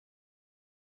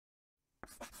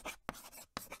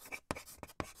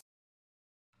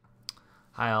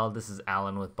Hi all, this is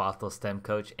Alan with Bothell STEM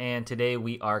Coach, and today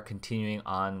we are continuing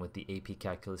on with the AP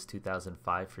Calculus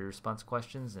 2005 free response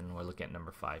questions, and we're looking at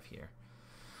number 5 here.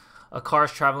 A car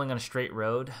is traveling on a straight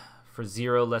road. For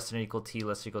 0 less than or equal t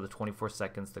less than or equal to 24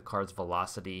 seconds, the car's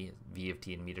velocity, v of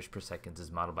t in meters per second, is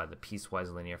modeled by the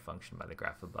piecewise linear function by the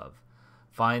graph above.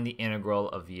 Find the integral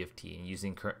of v of t, and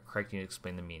using correct unit,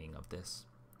 explain the meaning of this.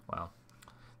 Well,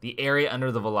 the area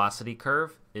under the velocity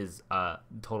curve is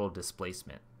total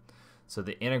displacement. So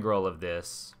the integral of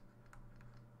this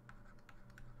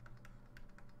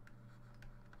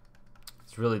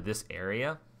is really this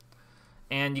area.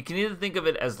 And you can either think of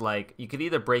it as like, you could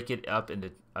either break it up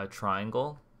into a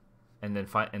triangle and then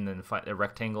find a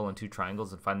rectangle and 2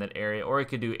 triangles and find that area, or it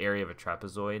could do area of a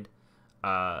trapezoid.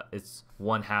 It's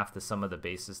 1/2 the sum of the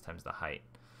bases times the height.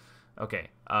 Okay,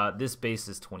 this base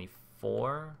is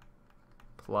 24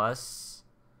 plus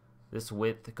this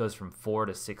width goes from 4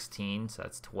 to 16, so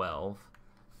that's 12.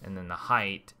 And then the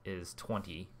height is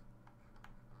 20.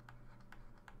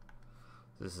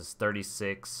 This is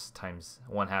 36 times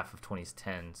 1/2 of 20 is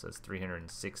 10, so it's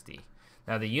 360.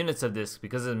 Now the units of this,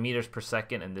 because it's meters per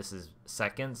second and this is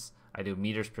seconds, I do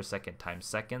meters per second times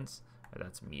seconds, and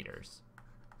that's meters.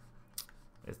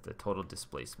 It's the total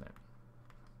displacement.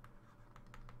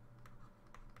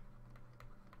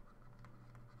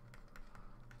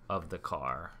 Of the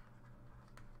car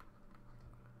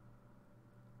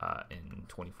in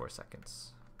 24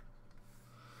 seconds.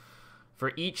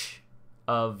 For each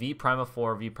of v prime of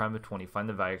 4, v prime of 20, find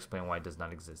the value, explain why it does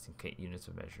not exist in units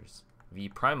of measures. V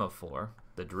prime of 4,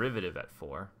 the derivative at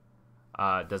 4,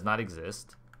 does not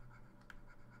exist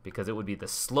because it would be the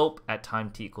slope at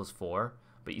time t equals 4.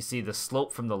 But you see the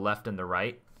slope from the left and the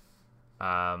right,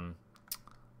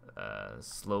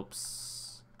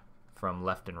 slopes from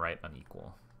left and right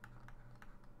unequal.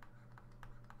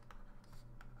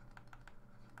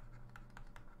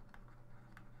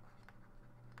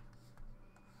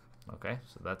 Okay,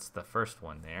 so that's the first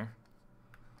one there.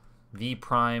 V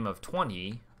prime of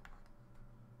 20.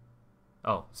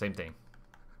 Oh, same thing.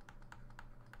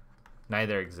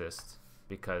 Neither exists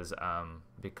because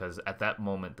at that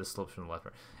moment the slopes from the left.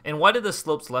 And why do the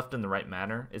slopes left and the right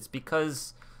matter? It's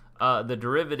because the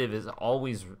derivative is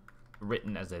always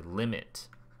written as a limit.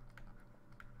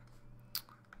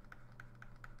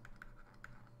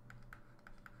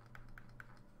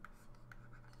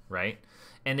 Right?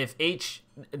 And if h,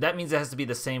 that means it has to be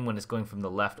the same when it's going from the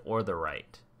left or the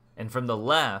right. And from the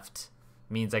left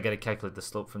means I got to calculate the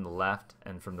slope from the left,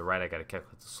 and from the right I got to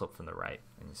calculate the slope from the right.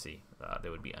 And you see, they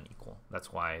would be unequal.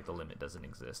 That's why the limit doesn't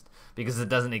exist, because it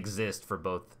doesn't exist for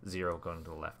both 0 going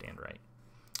to the left and right.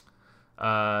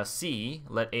 C,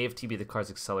 let a of t be the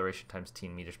car's acceleration times t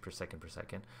in meters per second.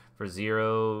 For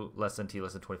 0 less than t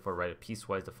less than 24, write a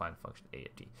piecewise defined function a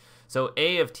of t. So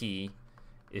a of t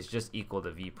is just equal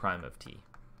to v prime of t.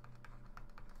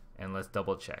 And let's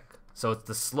double check. So it's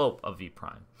the slope of v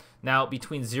prime. Now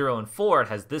between 0 and 4 it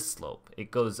has this slope.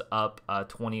 It goes up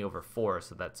 20 over 4,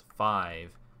 so that's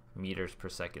 5 meters per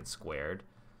second squared.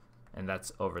 And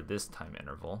that's over this time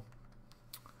interval.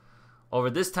 Over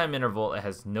this time interval it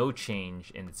has no change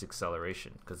in its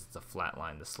acceleration because it's a flat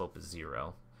line. The slope is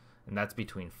 0. And that's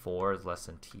between 4 is less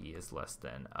than t is less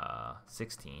than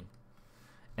 16.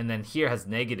 And then here has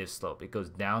negative slope. It goes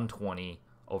down 20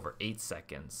 over 8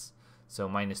 seconds. So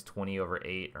minus 20 over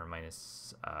 8, or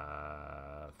minus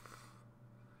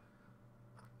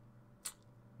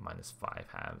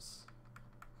 5/2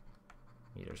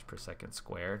 meters per second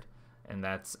squared. And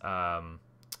that's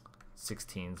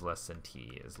 16 is less than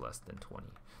t is less than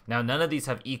 20. Now none of these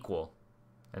have equal,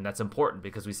 and that's important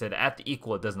because we said at the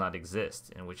equal it does not exist,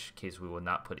 in which case we would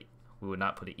not put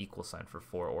an equal sign for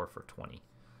 4 or for 20.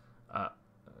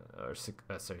 Or 6.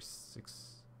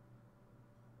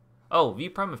 Oh, v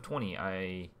prime of 20,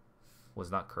 I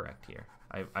was not correct here.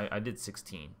 I did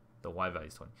 16. The y value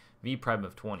is 20. V prime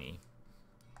of 20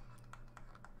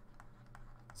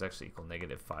 is actually equal to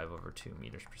 -5 over 2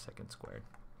 meters per second squared,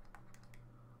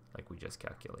 like we just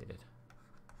calculated.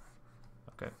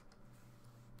 Okay.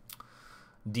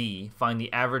 D, find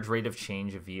the average rate of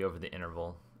change of v over the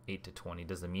interval 8 to 20.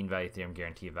 Does the mean value theorem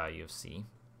guarantee a value of c?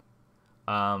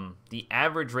 The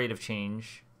average rate of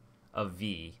change of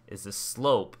v is the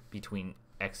slope between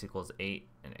x equals 8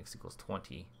 and x equals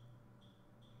 20.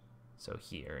 So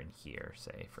here and here,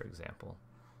 say, for example.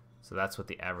 So that's what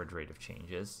the average rate of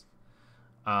change is.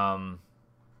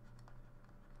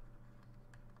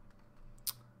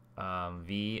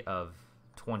 V of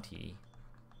 20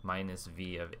 minus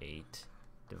v of 8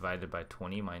 divided by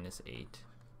 20 minus 8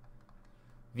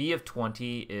 V of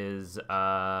 20 is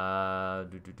about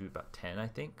 10, I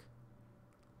think.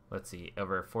 Let's see,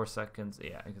 over 4 seconds.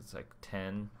 Yeah, it's like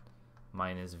 10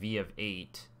 minus V of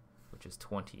 8, which is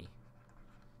 20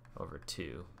 over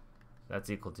 2. That's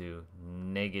equal to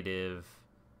negative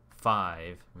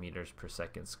 5 meters per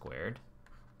second squared.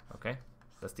 Okay,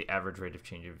 that's the average rate of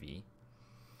change of V.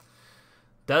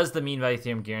 Does the mean value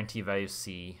theorem guarantee value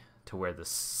C to where the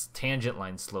tangent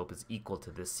line slope is equal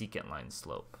to the secant line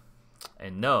slope?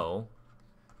 And no,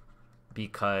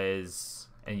 because,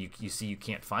 and you see you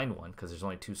can't find one because there's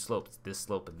only two slopes, this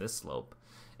slope and this slope.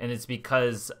 And it's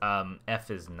because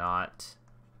f is not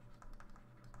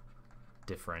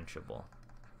differentiable.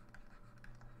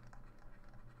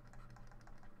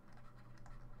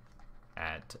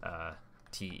 At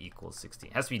t equals 16.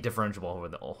 It has to be differentiable over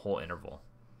the whole interval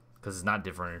because it's not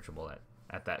differentiable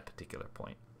at that particular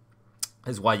point.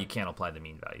 This is why you can't apply the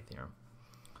mean value theorem.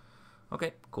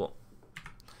 Okay, cool.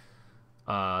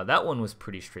 That one was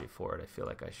pretty straightforward. I feel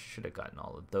like I should have gotten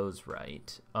all of those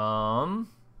right.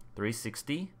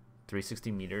 360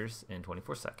 meters in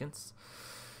 24 seconds.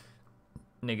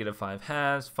 Negative 5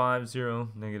 halves, 5, 0,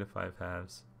 negative 5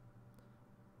 halves.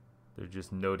 They're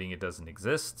just noting it doesn't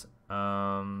exist.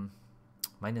 Minus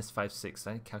 5, 6.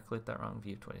 Did I calculate that wrong?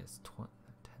 V of 20 is 10.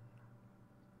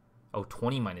 Oh,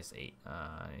 20 minus 8.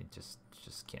 I just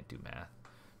can't do math.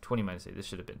 20 minus 8. This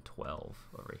should have been 12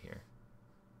 over here.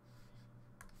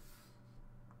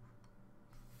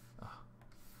 Oh,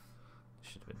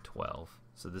 this should have been 12.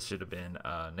 So this should have been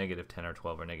negative 10 or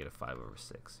 12 or negative 5 over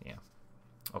 6. Yeah.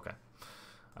 Okay.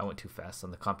 I went too fast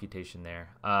on the computation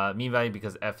there. Mean value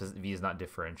because V is not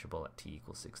differentiable at t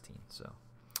equals 16. So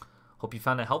hope you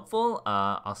found it helpful.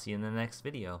 I'll see you in the next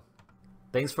video.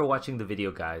 Thanks for watching the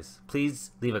video, guys.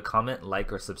 Please leave a comment,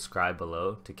 like, or subscribe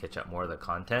below to catch up more of the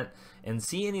content. And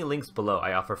see any links below.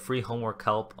 I offer free homework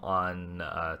help on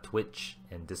Twitch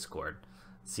and Discord.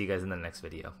 See you guys in the next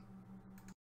video.